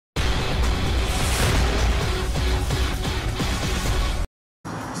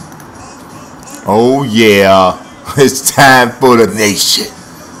Oh yeah, it's time for the nation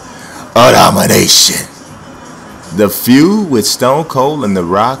of domination. The feud with Stone Cold and The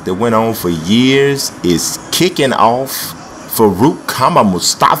Rock that went on for years is kicking off. Farouk Kama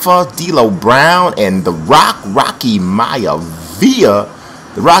Mustafa, D'Lo Brown, and The Rock, Rocky Maivia.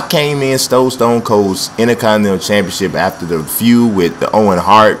 The Rock came in, stole Stone Cold's Intercontinental Championship after the feud with the Owen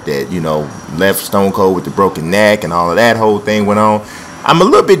Hart that, left Stone Cold with the broken neck and all of that whole thing went on. I'm a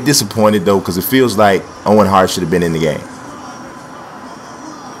little bit disappointed, though, because it feels like Owen Hart should have been in the game.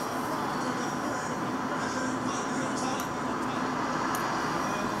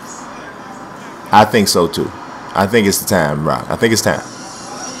 I think so, too. I think it's the time, Rock. I think it's time.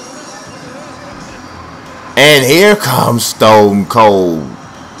 And here comes Stone Cold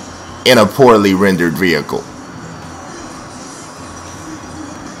in a poorly rendered vehicle.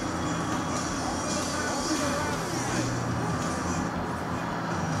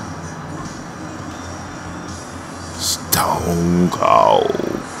 Stone Cold.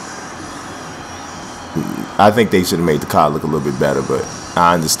 I think they should have made the car look a little bit better, but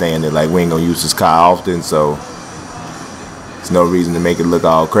I understand that, we ain't gonna use this car often, so there's no reason to make it look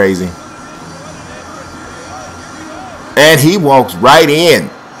all crazy. And he walks right in,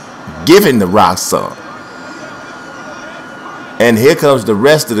 giving The Rock some. And here comes the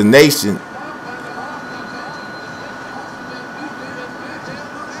rest of the nation.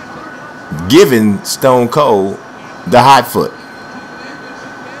 Giving Stone Cold the hot foot.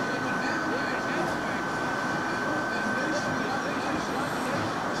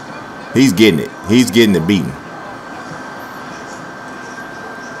 He's getting it. He's getting the beating.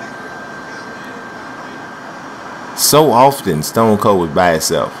 So often, Stone Cold was by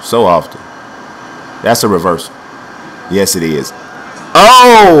himself. So often. That's a reversal. Yes, it is.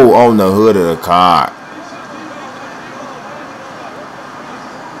 Oh, on the hood of the car.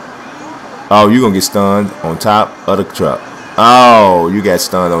 Oh, you're going to get stunned on top of the truck. Oh, you got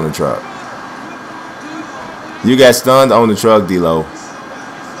stunned on the truck. You got stunned on the truck, D-Lo.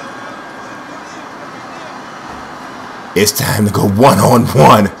 It's time to go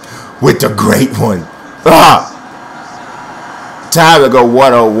one-on-one with the great one. Time to go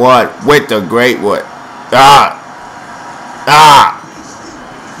one-on-one with the great one.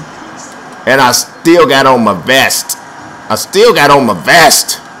 And I still got on my vest.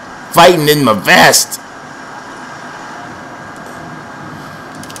 Fighting in my vest.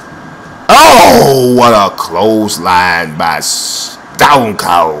 Oh, what a clothesline by Stone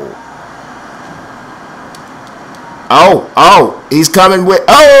Cold. Oh, he's coming with...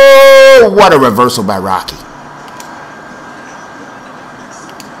 Oh, what a reversal by Rocky.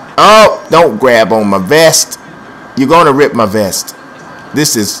 Oh, don't grab on my vest. You're going to rip my vest.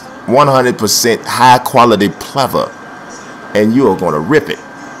 This is 100% high quality pleather. And you are going to rip it.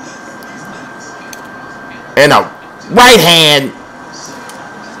 And a right hand.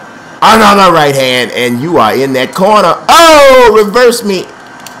 Another right hand. And you are in that corner. Oh, reverse me.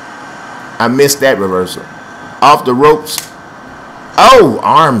 I missed that reversal. Off the ropes. Oh,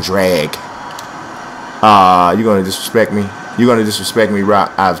 arm drag. You're going to disrespect me? You're going to disrespect me,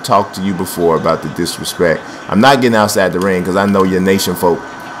 Rock? I've talked to you before about the disrespect. I'm not getting outside the ring because I know your nation folk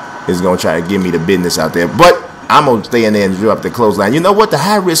is going to try to give me the business out there. But I'm going to stay in there and drop the clothesline. You know what? The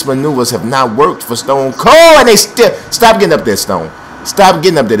high-risk maneuvers have not worked for Stone Cold. And they still... Stop getting up there, Stone. Stop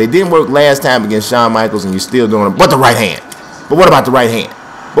getting up there. They didn't work last time against Shawn Michaels and you're still doing it. But the right hand. But what about the right hand?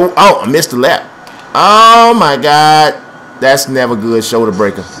 Oh, I missed the left. Oh, my God. That's never good. Shoulder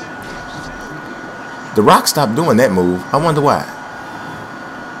breaker. The Rock stopped doing that move. I wonder why.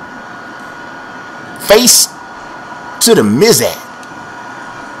 Face to the Mizat.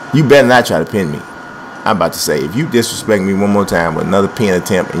 You better not try to pin me. I'm about to say, if you disrespect me one more time with another pin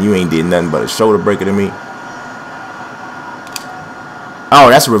attempt and you ain't did nothing but a shoulder breaker to me. Oh,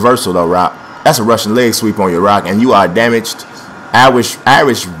 that's a reversal though, Rock. That's a Russian leg sweep on your Rock, and you are damaged. Irish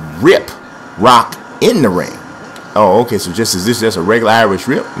rip Rock in the ring. Oh, okay. So is this just a regular Irish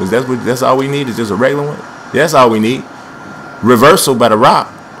rip? That's all we need? Is just a regular one? That's all we need. Reversal by the Rock.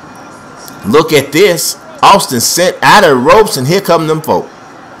 Look at this. Austin sent out of the ropes, and here come them folk.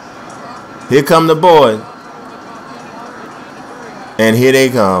 Here come the boys. And here they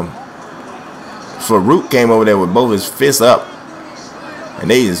come. Farouk came over there with both his fists up.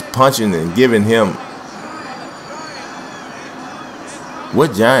 And they just punching and giving him.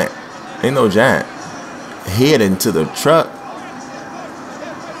 What giant? Ain't no giant. Head into the truck.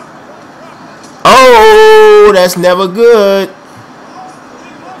 Oh, that's never good.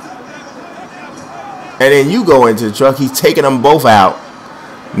 And then you go into the truck. He's taking them both out.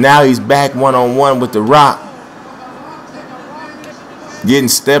 Now he's back one-on-one with the Rock. Getting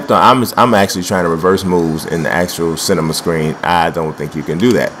stepped on. I'm actually trying to reverse moves in the actual cinema screen. I don't think you can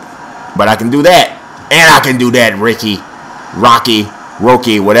do that. But I can do that. And I can do that, Ricky.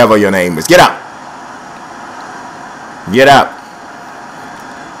 Rocky, whatever your name is. Get up. Get up.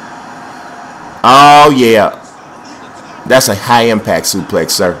 Oh, yeah. That's a high-impact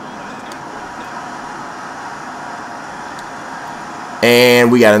suplex, sir.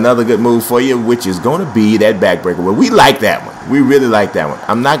 And we got another good move for you, which is going to be that backbreaker. Well, we like that one. We really like that one.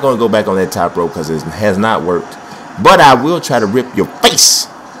 I'm not going to go back on that top rope because it has not worked. But I will try to rip your face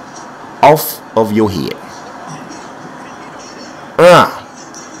off of your head.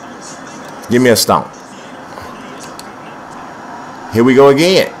 Give me a stomp. Here we go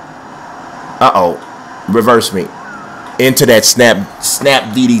again. Reverse me. Into that snap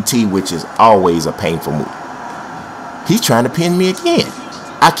DDT, which is always a painful move. He's trying to pin me again.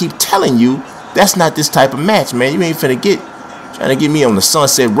 I keep telling you, that's not this type of match, man. You ain't finna trying to get me on the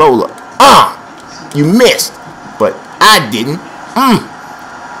sunset roller. You missed. But I didn't.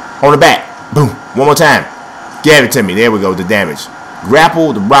 On the back. Boom. One more time. Give it to me. There we go. The damage.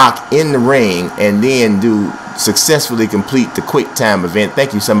 Grapple the Rock in the ring and then successfully complete the quick time event.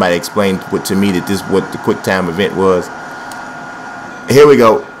 Thank you. Somebody explained to me that this what the quick time event was. Here we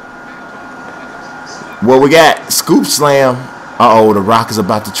go. Well, we got Scoop Slam. The Rock is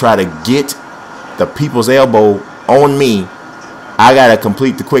about to try to get the people's elbow on me. I got to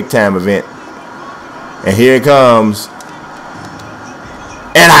complete the quick time event. And here it comes.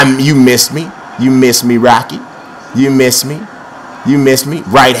 And you missed me. You missed me, Rocky. You missed me. You missed me.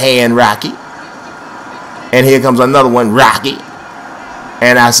 Right hand, Rocky. And here comes another one, Rocky.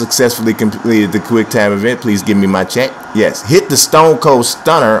 And I successfully completed the quick time event. Please give me my check. Yes. Hit the Stone Cold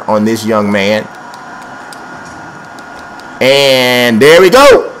Stunner on this young man. And there we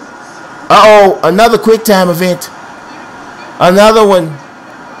go. Another quick time event. Another one.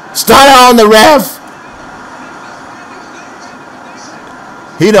 Stunner on the ref.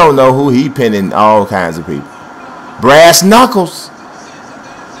 He don't know who he pinning all kinds of people. Brass knuckles.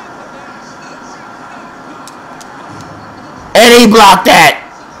 And he blocked that.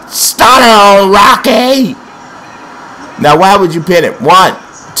 Stunner on Rocky. Now, why would you pin it? 1,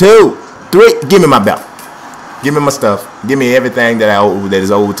 2, 3. Give me my belt. Give me my stuff. Give me everything that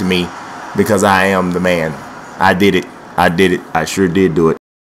is owed to me because I am the man. I did it. I sure did do it.